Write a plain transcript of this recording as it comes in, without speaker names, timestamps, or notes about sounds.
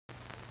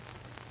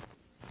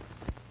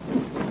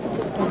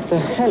the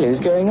hell is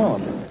going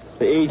on?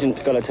 The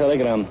agent got a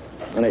telegram,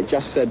 and it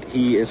just said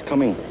he is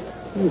coming.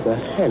 Who the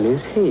hell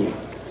is he?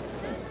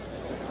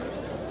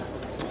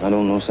 I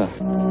don't know, sir.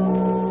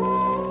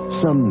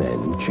 Some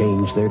men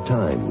change their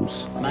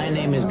times. My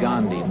name is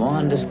Gandhi,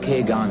 Mohandas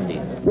K. Gandhi.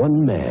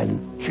 One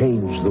man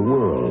changed the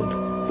world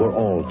for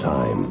all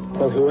time.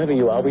 Well, whoever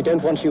you are, we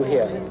don't want you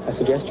here. I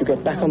suggest you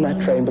get back on that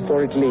train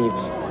before it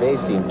leaves. They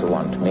seem to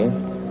want me.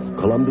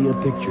 Columbia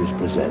Pictures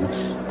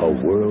presents a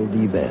world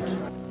event.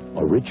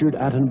 A Richard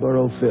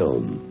Attenborough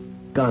film,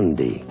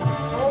 Gandhi.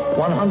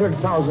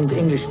 100,000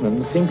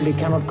 Englishmen simply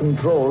cannot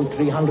control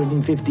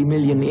 350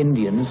 million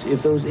Indians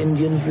if those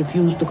Indians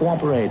refuse to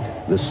cooperate.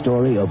 The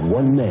story of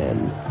one man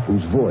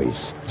whose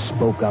voice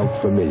spoke out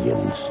for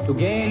millions. To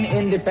gain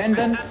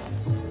independence,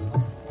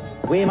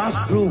 we must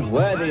prove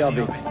worthy of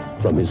it.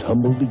 From his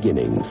humble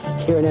beginnings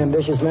You're an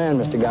ambitious man,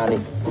 Mr. Gandhi.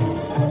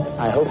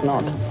 I hope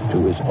not.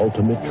 to his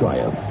ultimate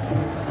triumph,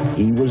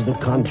 he was the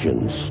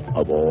conscience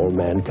of all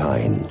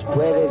mankind.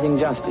 Where there's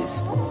injustice,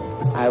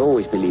 I've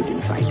always believed in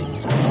fighting.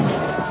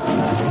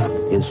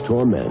 His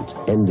torment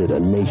ended a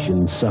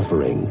nation's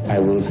suffering. I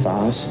will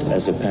fast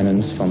as a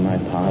penance for my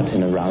part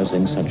in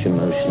arousing such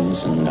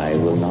emotions, and I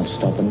will not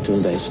stop until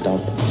they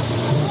stop.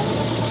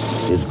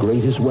 His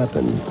greatest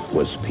weapon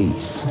was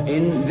peace.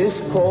 In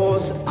this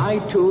cause, I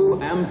too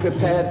am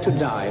prepared to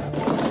die.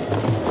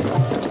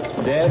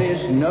 There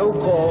is no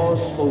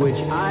cause for which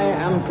I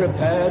am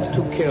prepared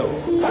to kill.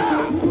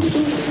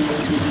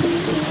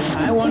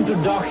 I want to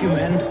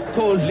document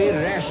coldly,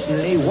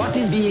 rationally, what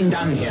is being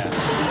done here.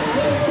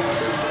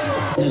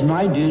 It is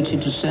my duty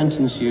to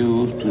sentence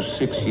you to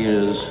 6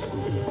 years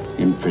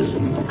in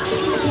prison.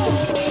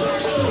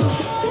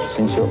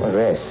 Since your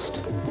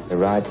arrest, the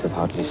riots have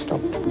hardly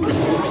stopped.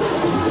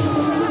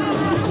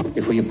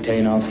 If we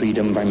obtain our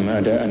freedom by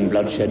murder and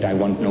bloodshed, I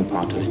want no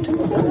part of it.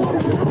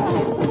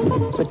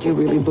 But do you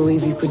really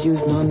believe you could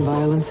use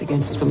non-violence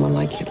against someone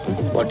like Hitler?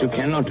 What you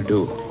cannot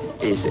do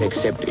is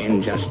accept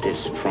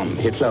injustice from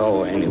Hitler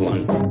or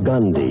anyone.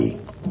 Gandhi,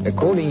 They're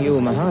calling you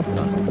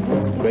Mahatma,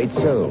 great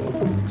soul.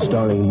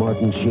 starring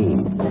Martin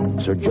Sheen,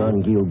 Sir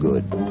John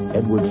Gielgud,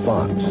 Edward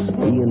Fox,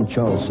 Ian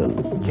Charlson,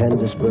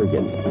 Candice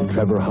Bergen,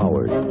 Trevor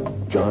Howard,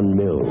 John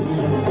Mills,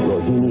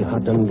 Rohini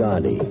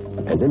Hattangadi,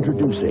 and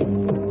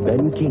introducing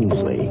Ben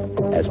Kingsley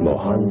as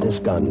Mohandas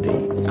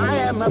Gandhi. I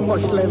am a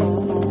Muslim,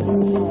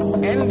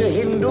 and a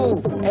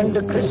Hindu, and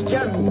a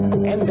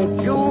Christian, and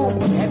a Jew,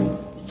 and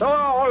so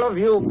are all of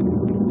you.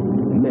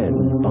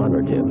 Men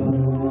honored him.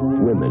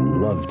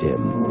 Women loved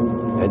him.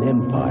 An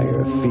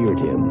empire feared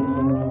him.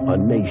 A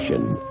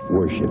nation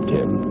worshipped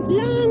him.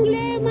 Long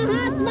live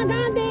Mahatma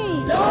Gandhi!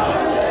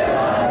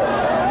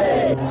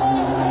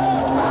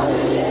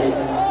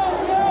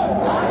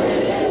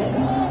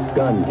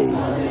 Gandhi,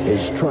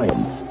 his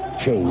triumph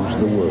changed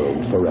the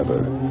world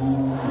forever.